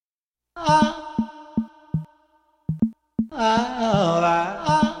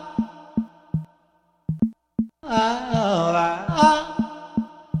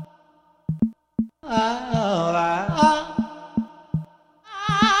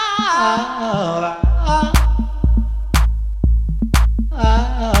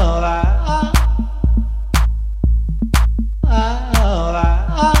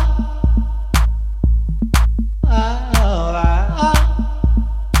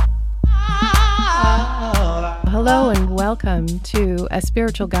Hello and welcome to A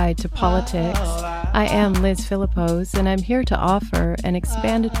Spiritual Guide to Politics. I am Liz Philippos, and I'm here to offer an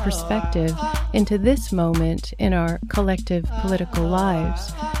expanded perspective into this moment in our collective political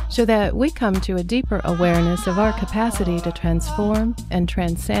lives so that we come to a deeper awareness of our capacity to transform and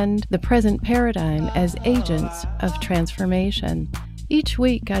transcend the present paradigm as agents of transformation. Each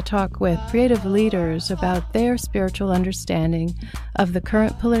week, I talk with creative leaders about their spiritual understanding of the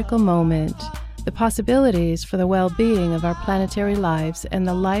current political moment, the possibilities for the well-being of our planetary lives, and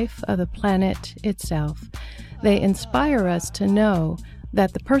the life of the planet itself. They inspire us to know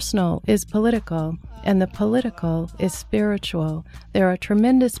that the personal is political and the political is spiritual. There are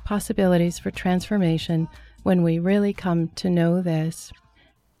tremendous possibilities for transformation when we really come to know this.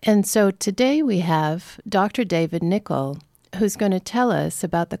 And so today we have Dr. David Nicol, who's going to tell us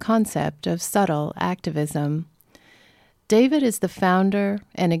about the concept of subtle activism. David is the founder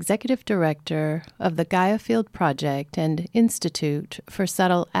and executive director of the Gaia Field Project and Institute for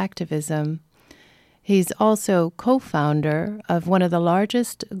Subtle Activism. He's also co-founder of one of the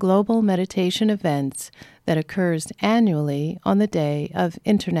largest global meditation events that occurs annually on the Day of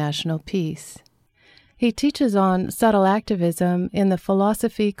International Peace. He teaches on subtle activism in the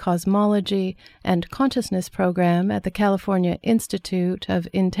Philosophy, Cosmology, and Consciousness program at the California Institute of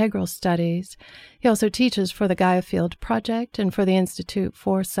Integral Studies. He also teaches for the Gaia Field Project and for the Institute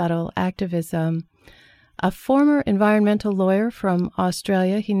for Subtle Activism. A former environmental lawyer from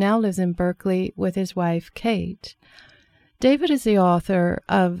Australia, he now lives in Berkeley with his wife, Kate. David is the author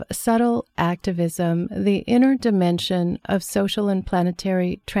of Subtle Activism, the Inner Dimension of Social and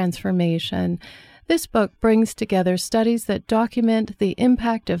Planetary Transformation. This book brings together studies that document the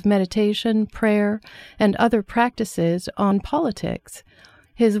impact of meditation, prayer, and other practices on politics.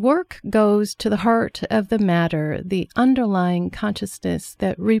 His work goes to the heart of the matter, the underlying consciousness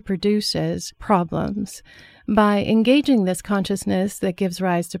that reproduces problems. By engaging this consciousness that gives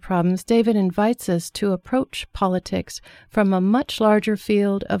rise to problems, David invites us to approach politics from a much larger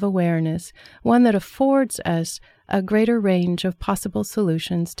field of awareness, one that affords us a greater range of possible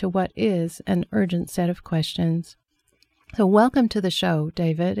solutions to what is an urgent set of questions. So welcome to the show,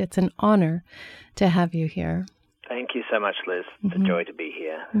 David. It's an honor to have you here. Thank you so much, Liz. It's a joy to be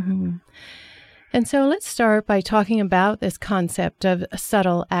here. And so let's start by talking about this concept of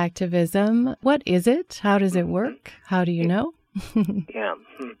subtle activism. What is it? How does it work? How do you know? So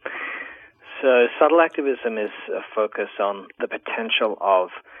subtle activism is a focus on the potential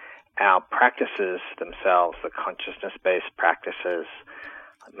of our practices themselves, the consciousness-based practices,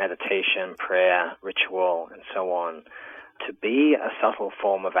 meditation, prayer, ritual, and so on, to be a subtle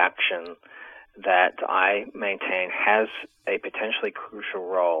form of action that I maintain has a potentially crucial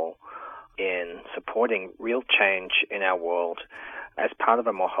role in supporting real change in our world as part of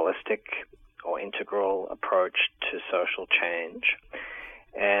a more holistic or integral approach to social change.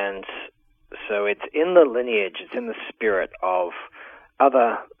 And so it's in the lineage, it's in the spirit of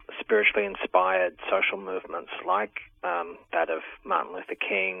other spiritually inspired social movements like that of Martin Luther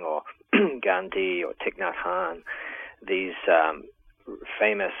King or Gandhi or Thich Nhat Hanh, these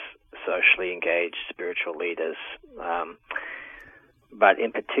famous socially engaged spiritual leaders. But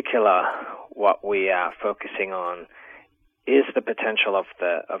in particular, what we are focusing on is the potential of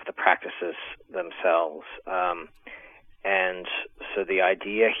the practices themselves. And so the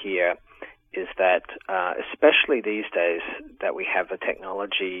idea here is that, especially these days, that we have the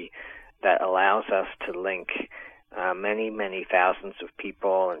technology that allows us to link many, many thousands of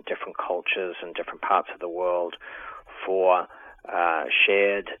people in different cultures and different parts of the world for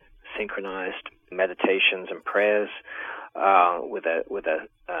shared, synchronized meditations and prayers with a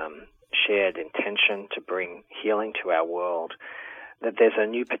shared intention to bring healing to our world, that there's a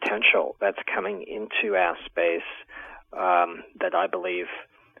new potential that's coming into our space that I believe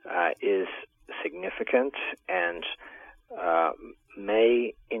is significant and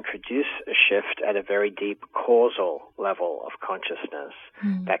may introduce a shift at a very deep causal level of consciousness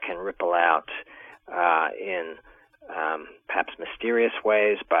that can ripple out in perhaps mysterious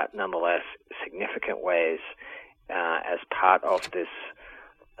ways, but nonetheless significant ways as part of this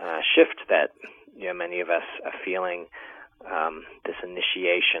shift that many of us are feeling this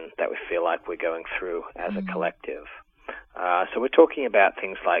initiation that we feel like we're going through as a collective. So we're talking about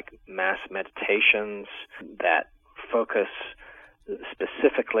things like mass meditations that focus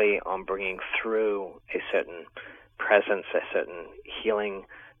specifically on bringing through a certain presence, a certain healing,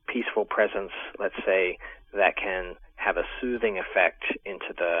 peaceful presence, let's say, that can have a soothing effect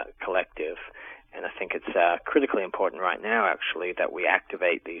into the collective. And I think it's critically important right now, actually, that we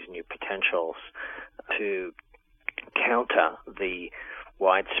activate these new potentials to counter the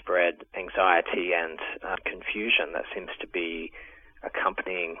widespread anxiety and confusion that seems to be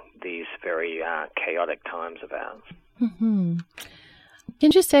accompanying these very chaotic times of ours. Mm-hmm.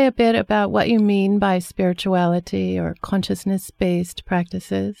 Can you say a bit about what you mean by spirituality or consciousness-based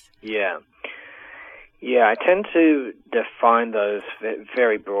practices? Yeah, I tend to define those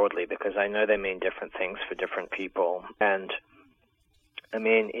very broadly because I know they mean different things for different people. And I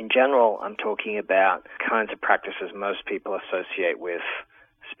mean, in general, I'm talking about kinds of practices most people associate with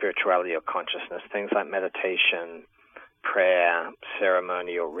spirituality or consciousness, things like meditation, prayer,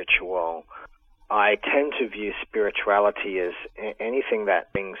 ceremony, or ritual. I tend to view spirituality as anything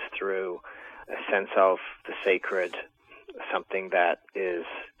that brings through a sense of the sacred, something that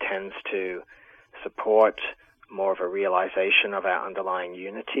tends to support more of a realization of our underlying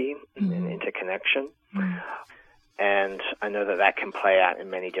unity and interconnection. And I know that can play out in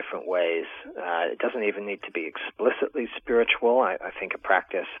many different ways. It doesn't even need to be explicitly spiritual. I think a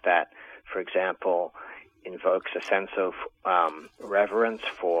practice that, for example, invokes a sense of reverence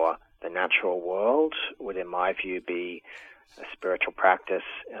for the natural world would, in my view, be a spiritual practice,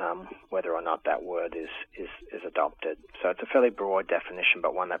 whether or not that word is adopted. So it's a fairly broad definition,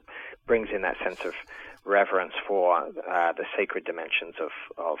 but one that brings in that sense of reverence for the sacred dimensions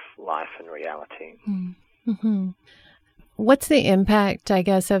of life and reality. Mm-hmm. What's the impact, I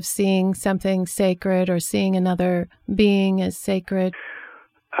guess, of seeing something sacred or seeing another being as sacred?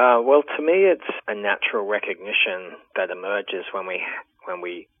 Well, to me, it's a natural recognition that emerges when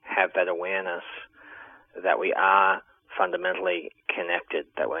we have that awareness that we are fundamentally connected,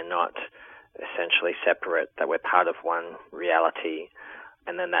 that we're not essentially separate, that we're part of one reality,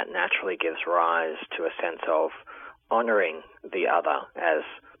 and then that naturally gives rise to a sense of honoring the other as,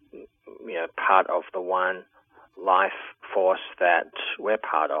 you know, part of the one life force that we're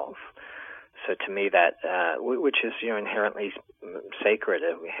part of. So to me, that which is, you know, inherently sacred,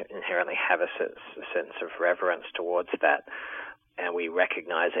 we inherently have a sense of reverence towards that, and we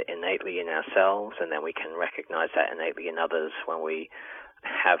recognize it innately in ourselves, and then we can recognize that innately in others when we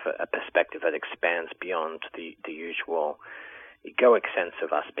have a perspective that expands beyond the usual egoic sense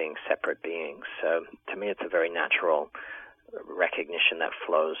of us being separate beings. So to me, it's a very natural recognition that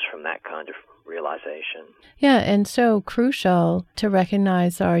flows from that kind of realization. Yeah, and so crucial to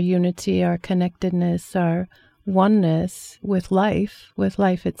recognize our unity, our connectedness, our oneness with life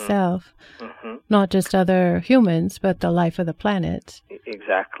itself, not just other humans, but the life of the planet.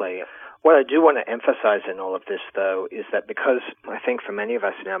 Exactly. What I do want to emphasize in all of this, though, is that because I think for many of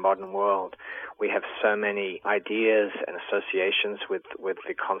us in our modern world, we have so many ideas and associations with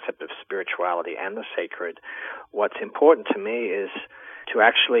the concept of spirituality and the sacred, what's important to me is to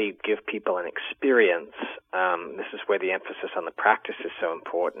actually give people an experience. This is where the emphasis on the practice is so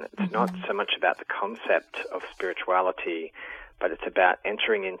important. It's not so much about the concept of spirituality, but it's about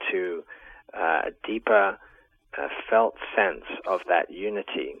entering into a deeper felt sense of that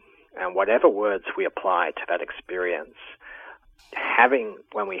unity. And whatever words we apply to that experience,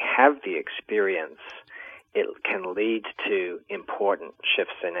 when we have the experience, it can lead to important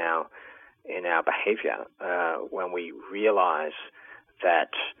shifts in our behavior. When we realize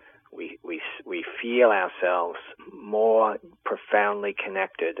that we feel ourselves more profoundly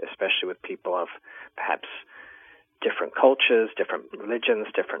connected, especially with people of perhaps different cultures, different religions,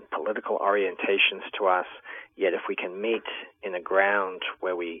 different political orientations to us, yet if we can meet in a ground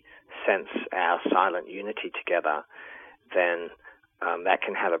where we sense our silent unity together, then that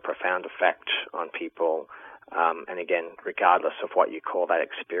can have a profound effect on people. And again, regardless of what you call that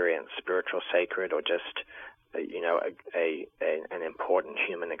experience, spiritual, sacred, or just, an important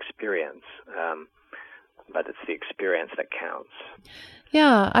human experience. But it's the experience that counts.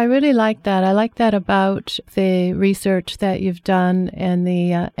 Yeah, I really like that. I like that about the research that you've done and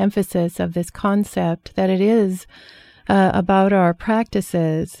the emphasis of this concept, that it is about our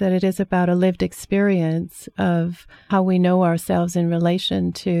practices, that it is about a lived experience of how we know ourselves in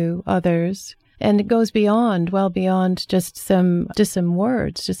relation to others. And it goes well beyond just some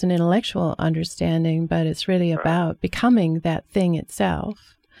words, just an intellectual understanding, but it's really about becoming that thing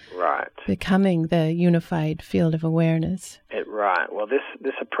itself. Right. Becoming the unified field of awareness. Right. Well,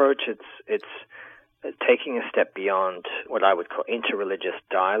 this approach, it's taking a step beyond what I would call interreligious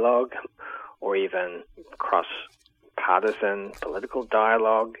dialogue or even cross-partisan political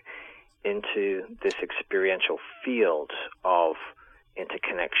dialogue into this experiential field of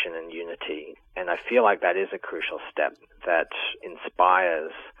interconnection and unity. And I feel like that is a crucial step that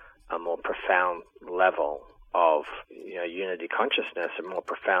inspires a more profound level of unity consciousness, a more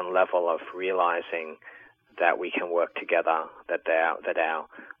profound level of realizing that we can work together, that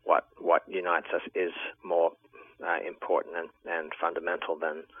what unites us is more important and fundamental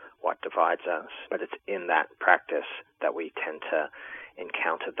than what divides us. But it's in that practice that we tend to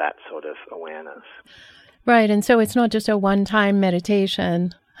encounter that sort of awareness. Right, and so it's not just a one-time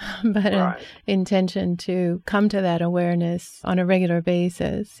meditation, but an intention to come to that awareness on a regular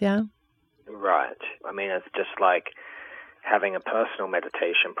basis, yeah? Right. I mean, it's just like having a personal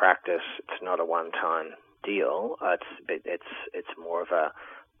meditation practice. It's not a one-time deal. It's more of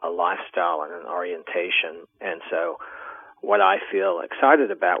a lifestyle and an orientation. And so what I feel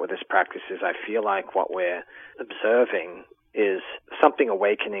excited about with this practice is I feel like what we're observing is something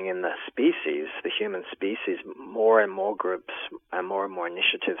awakening in the species, the human species. More and more groups and more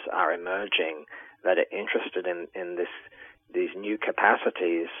initiatives are emerging that are interested in these new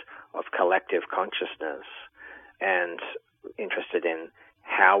capacities of collective consciousness and interested in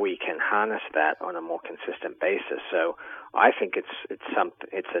how we can harness that on a more consistent basis. So I think it's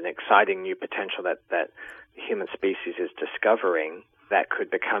an exciting new potential that the human species is discovering that could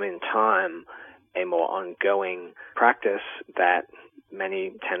become in time a more ongoing practice that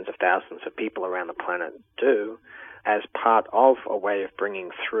many tens of thousands of people around the planet do as part of a way of bringing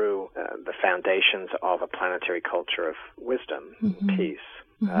through the foundations of a planetary culture of wisdom, peace.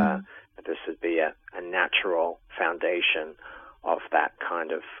 This would be a natural foundation of that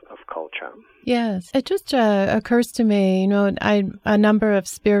kind of culture. Yes. It just occurs to me, a number of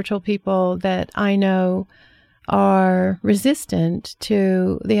spiritual people that I know are resistant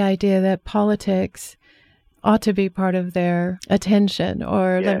to the idea that politics ought to be part of their attention,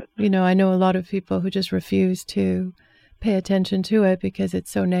 or that, I know a lot of people who just refuse to pay attention to it because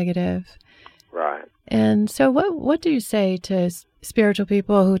it's so negative. Right. And so what do you say to spiritual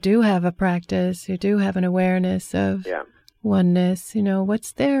people who do have a practice, who do have an awareness of oneness?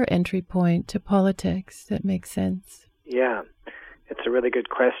 What's their entry point to politics that makes sense? Yeah, it's a really good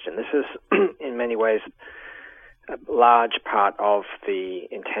question. This is, in many ways, a large part of the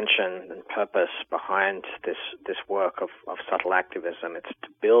intention and purpose behind this work of subtle activism. It's to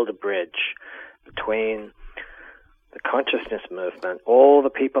build a bridge between the consciousness movement, all the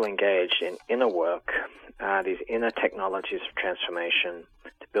people engaged in inner work, these inner technologies of transformation,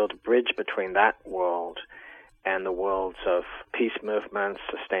 to build a bridge between that world and the worlds of peace movements,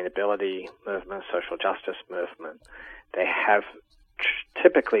 sustainability movements, social justice movement. They have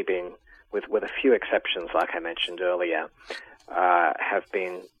typically been, with a few exceptions, like I mentioned earlier, have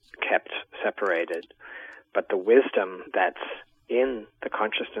been kept separated. But the wisdom that's in the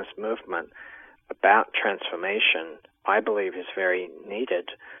consciousness movement about transformation, I believe, is very needed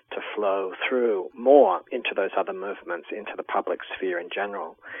to flow through more into those other movements, into the public sphere in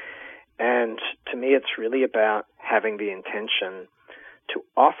general. And to me, it's really about having the intention to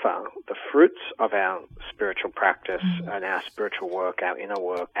offer the fruits of our spiritual practice and our spiritual work, our inner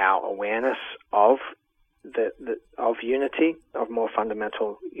work, our awareness of of unity, of more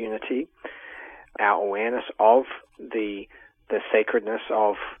fundamental unity, our awareness of the sacredness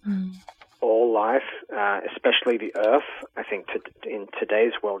of all life, especially the earth. I think in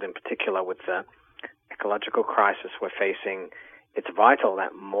today's world in particular, with the ecological crisis we're facing, it's vital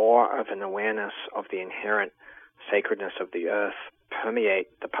that more of an awareness of the inherent sacredness of the earth permeate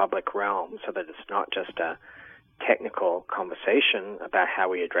the public realm, so that it's not just a technical conversation about how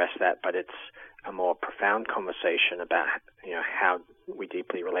we address that, but it's a more profound conversation about how we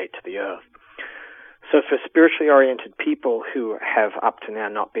deeply relate to the earth. So for spiritually oriented people who have up to now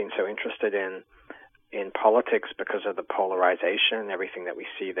not been so interested in politics because of the polarization and everything that we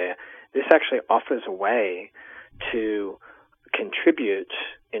see there, this actually offers a way to contribute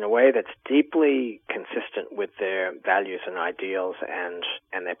in a way that's deeply consistent with their values and ideals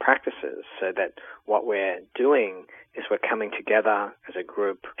and their practices, so that what we're doing is we're coming together as a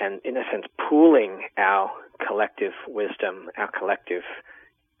group and, in a sense, pooling our collective wisdom, our collective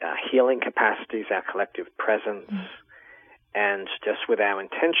healing capacities, our collective presence, and just with our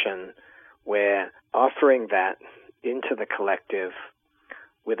intention, we're offering that into the collective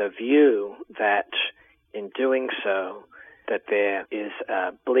with a view that in doing so, that there is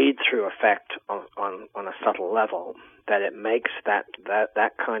a bleed-through effect on a subtle level, that it makes that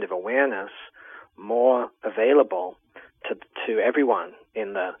kind of awareness more available to everyone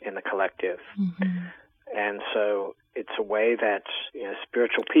in the collective. Mm-hmm. And so it's a way that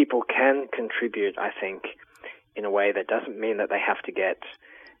spiritual people can contribute, I think, in a way that doesn't mean that they have to get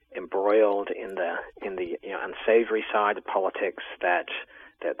embroiled in the unsavory side of politics, that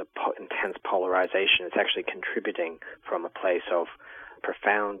the intense polarization. Is actually contributing from a place of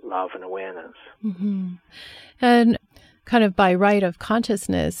profound love and awareness. Mm-hmm. And kind of by right of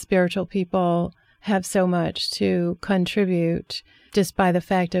consciousness, spiritual people have so much to contribute just by the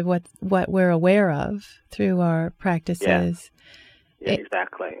fact of what we're aware of through our practices. Yeah,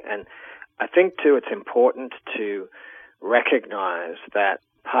 exactly. And I think, too, it's important to recognize that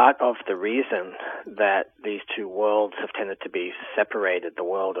part of the reason that these two worlds have tended to be separated, the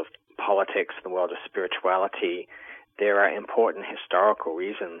world of politics, the world of spirituality, there are important historical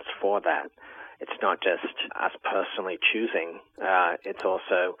reasons for that. It's not just us personally choosing. It's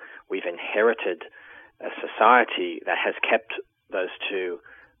also we've inherited a society that has kept those two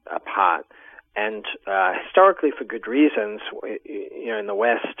apart. And historically, for good reasons, in the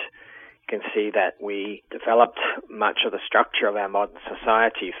West, you can see that we developed much of the structure of our modern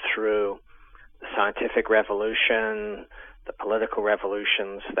society through the scientific revolution, the political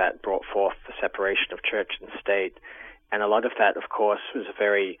revolutions that brought forth the separation of church and state. And a lot of that, of course, was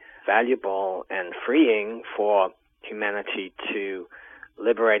very valuable and freeing for humanity to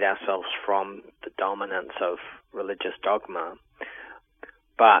liberate ourselves from the dominance of religious dogma.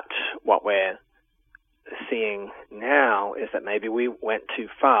 But what we're seeing now is that maybe we went too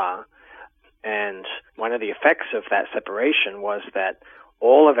far. And one of the effects of that separation was that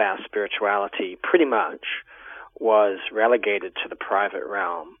all of our spirituality pretty much was relegated to the private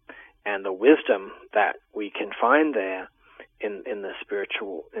realm. And the wisdom that we can find there in the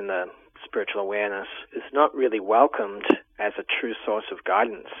spiritual awareness is not really welcomed as a true source of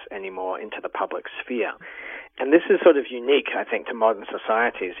guidance anymore into the public sphere. And this is sort of unique, I think, to modern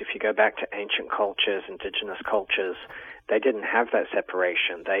societies. If you go back to ancient cultures, indigenous cultures, they didn't have that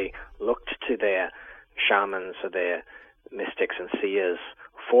separation. They looked to their shamans or their mystics and seers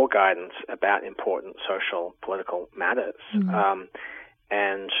for guidance about important social, political matters. Mm-hmm.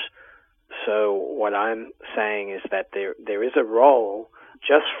 And so what I'm saying is that there is a role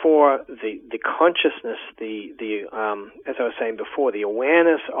just for the consciousness, as I was saying before, the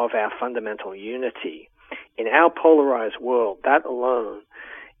awareness of our fundamental unity. In our polarized world, that alone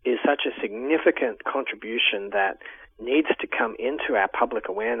is such a significant contribution that needs to come into our public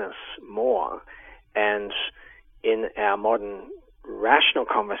awareness more. And in our modern rational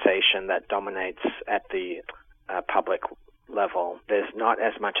conversation that dominates at the public level, there's not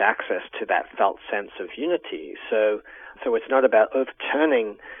as much access to that felt sense of unity. So it's not about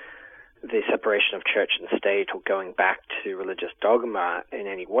overturning the separation of church and state or going back to religious dogma in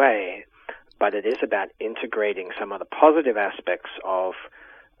any way, but it is about integrating some of the positive aspects of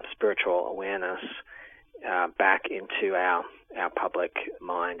spiritual awareness back into our public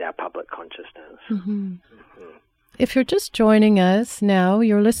mind, our public consciousness. Mm-hmm. Mm-hmm. If you're just joining us now,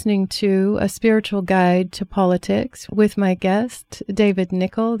 you're listening to A Spiritual Guide to Politics with my guest, David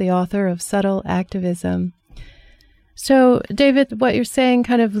Nicol, the author of Subtle Activism. So, David, what you're saying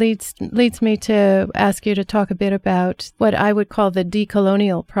kind of leads me to ask you to talk a bit about what I would call the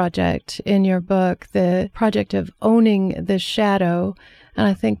decolonial project in your book, the project of owning the shadow. And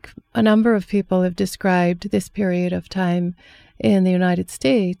I think a number of people have described this period of time in the United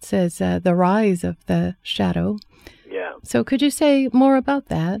States as the rise of the shadow. Yeah. So could you say more about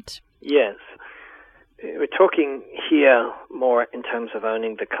that? Yes. We're talking here more in terms of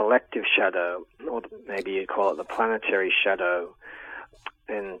owning the collective shadow, or maybe you call it the planetary shadow.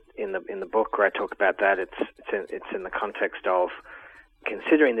 And in the book where I talk about that, it's in the context of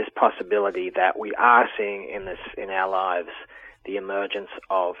considering this possibility that we are seeing in our lives the emergence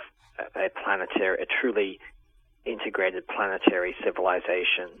of a truly integrated planetary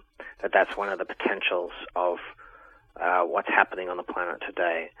civilization. That's one of the potentials of what's happening on the planet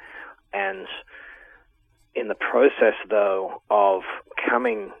today. And in the process, though, of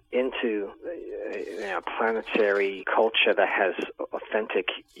coming into a planetary culture that has authentic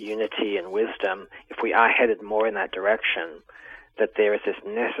unity and wisdom, if we are headed more in that direction, that there is this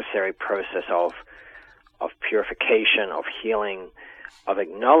necessary process of purification, of healing, of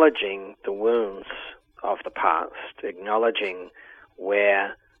acknowledging the wounds of the past, acknowledging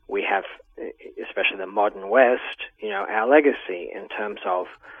where we have, especially the modern West, our legacy in terms of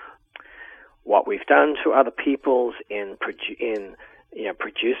what we've done to other peoples in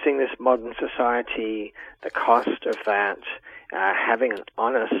producing this modern society, the cost of that, having an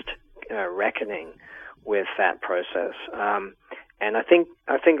honest reckoning with that process. And I think,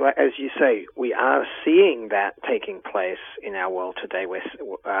 like, as you say, we are seeing that taking place in our world today. We're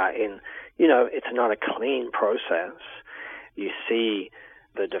it's not a clean process. You see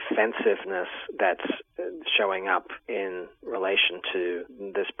the defensiveness that's showing up in relation to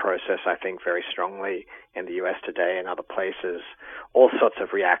this process, I think, very strongly in the U.S. today and other places. All sorts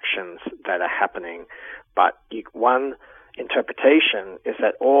of reactions that are happening. But one interpretation is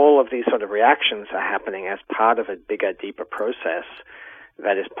that all of these sort of reactions are happening as part of a bigger, deeper process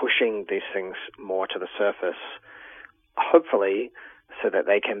that is pushing these things more to the surface, hopefully, so that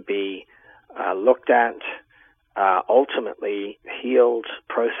they can be looked at, ultimately healed,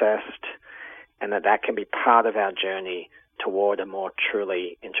 processed, and that can be part of our journey toward a more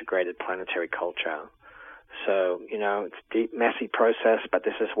truly integrated planetary culture. So, it's a deep, messy process, but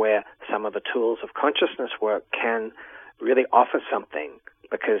this is where some of the tools of consciousness work can really offer something,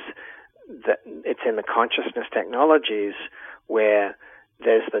 because it's in the consciousness technologies where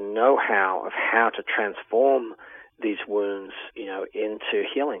there's the know-how of how to transform these wounds, into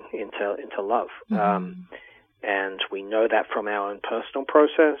healing, into love. Mm-hmm. And we know that from our own personal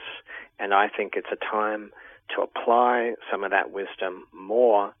process, and I think it's a time to apply some of that wisdom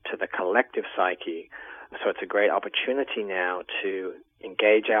more to the collective psyche. So it's a great opportunity now to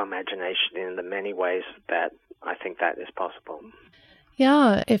engage our imagination in the many ways that I think that is possible.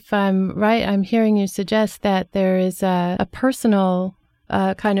 Yeah, if I'm right, I'm hearing you suggest that there is a personal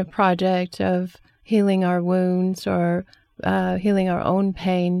kind of project of healing our wounds or healing our own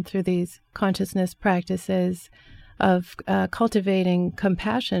pain through these consciousness practices, of cultivating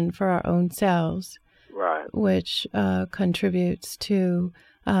compassion for our own selves, right? Which contributes to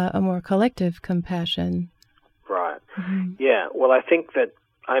a more collective compassion. Right. Mm-hmm. Yeah. Well, I think that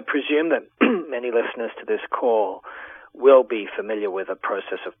I presume that many listeners to this call will be familiar with a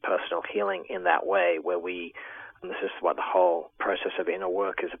process of personal healing in that way, where this is what the whole process of inner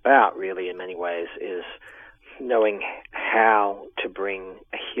work is about, really, in many ways, is knowing how to bring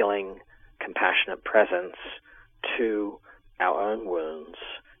a healing, compassionate presence to our own wounds,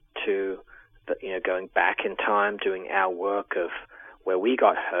 to going back in time, doing our work of where we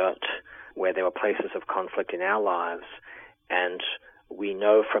got hurt, where there were places of conflict in our lives, and we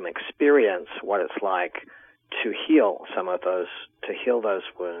know from experience what it's like to heal some of those, to heal those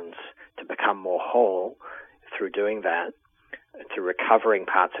wounds, to become more whole through doing that, through recovering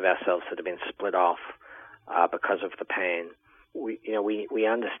parts of ourselves that have been split off because of the pain. We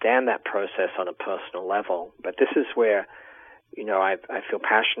understand that process on a personal level, but this is where I feel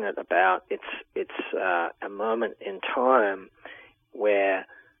passionate about. It's a moment in time where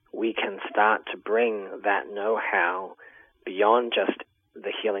we can start to bring that know-how beyond just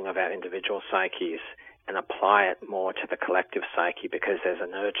the healing of our individual psyches and apply it more to the collective psyche, because there's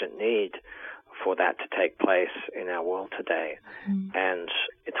an urgent need for that to take place in our world today. Mm-hmm. And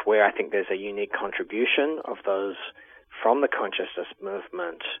it's where I think there's a unique contribution of those from the consciousness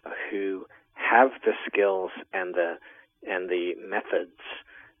movement who have the skills and the methods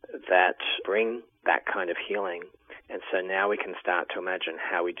that bring that kind of healing. And so now we can start to imagine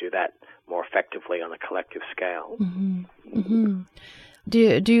how we do that more effectively on a collective scale. Mm-hmm. Mm-hmm.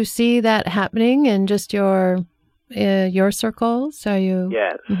 Do you see that happening in just your circles? Are you?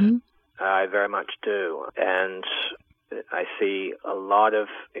 Yes, mm-hmm. I very much do. And I see a lot of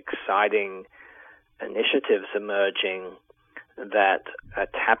exciting initiatives emerging that are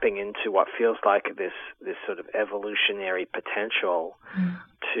tapping into what feels like this sort of evolutionary potential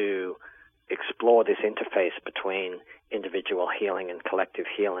to explore this interface between individual healing and collective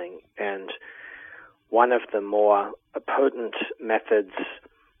healing. And one of the more potent methods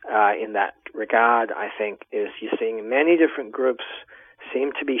in that regard, I think, is you're seeing many different groups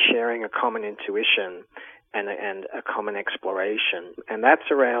seem to be sharing a common intuition and a common exploration. And that's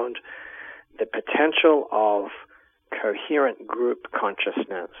around the potential of coherent group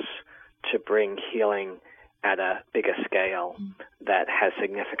consciousness to bring healing at a bigger scale that has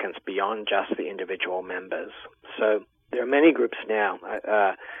significance beyond just the individual members. So there are many groups now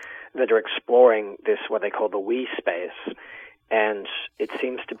that are exploring this, what they call the we space, and it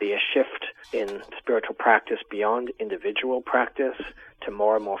seems to be a shift in spiritual practice beyond individual practice to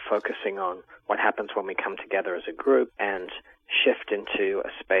more and more focusing on what happens when we come together as a group and shift into a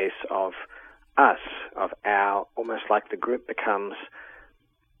space of us, of our, almost like the group becomes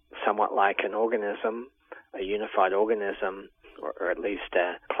somewhat like an organism, a unified organism, or at least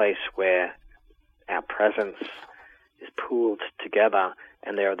a place where our presence is pooled together,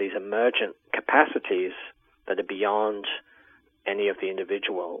 and there are these emergent capacities that are beyond any of the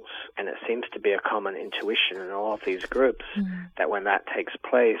individuals. And it seems to be a common intuition in all of these groups that when that takes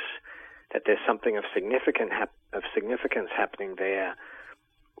place, that there's something of significance happening there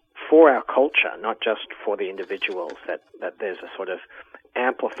for our culture, not just for the individuals, that there's a sort of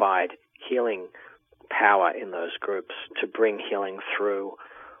amplified healing power in those groups to bring healing through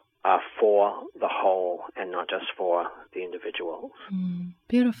for the whole and not just for the individuals.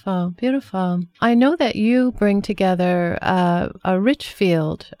 Beautiful, beautiful. I know that you bring together a rich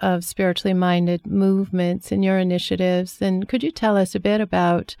field of spiritually minded movements in your initiatives. And could you tell us a bit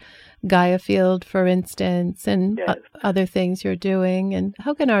about Gaia Field, for instance, and other things you're doing? And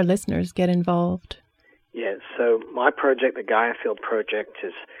how can our listeners get involved? Yes, so my project, the Gaia Field Project,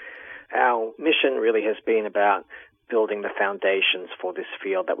 our mission really has been about building the foundations for this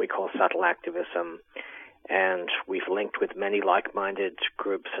field that we call subtle activism. And we've linked with many like-minded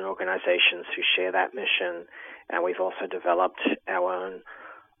groups and organizations who share that mission. And we've also developed our own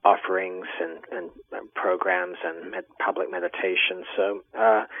offerings and programs and public meditation. So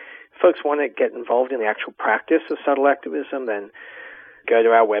folks want to get involved in the actual practice of subtle activism, then go to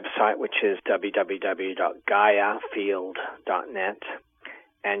our website, which is www.gaiafield.net,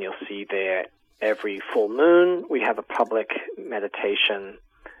 and you'll see there every full moon we have a public meditation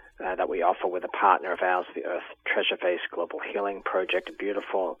that we offer with a partner of ours, the Earth Treasure Vase Global Healing Project, a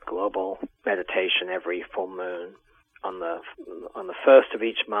beautiful global meditation every full moon. On the first of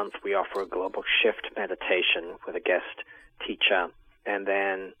each month, we offer a global shift meditation with a guest teacher. And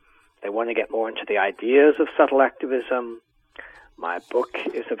then they want to get more into the ideas of subtle activism. My book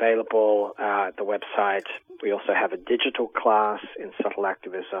is available at the website. We also have a digital class in subtle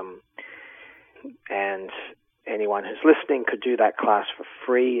activism. And anyone who's listening could do that class for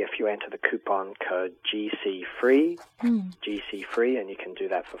free if you enter the coupon code GCFREE, GCFREE, and you can do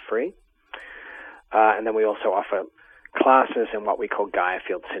that for free. And then we also offer classes in what we call Gaia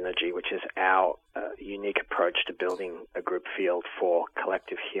Field Synergy, which is our unique approach to building a group field for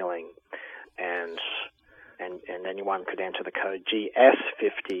collective healing. And anyone could enter the code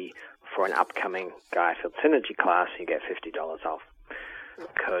GS50 for an upcoming Gaia Field Synergy class. You get $50 off. The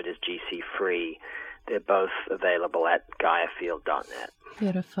code is GCFREE. They're both available at GaiaField.net.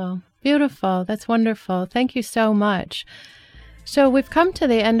 Beautiful. Beautiful. That's wonderful. Thank you so much. So we've come to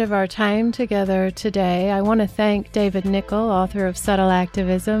the end of our time together today. I want to thank David Nicol, author of Subtle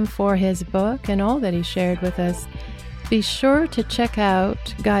Activism, for his book and all that he shared with us. Be sure to check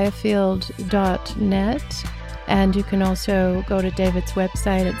out GaiaField.net, and you can also go to David's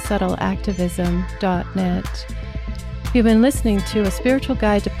website at subtleactivism.net. You've been listening to A Spiritual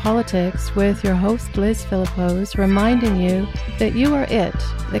Guide to Politics with your host, Liz Philippos, reminding you that you are it,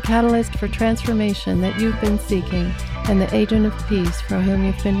 the catalyst for transformation that you've been seeking, and the agent of peace for whom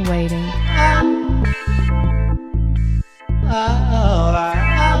you've been waiting.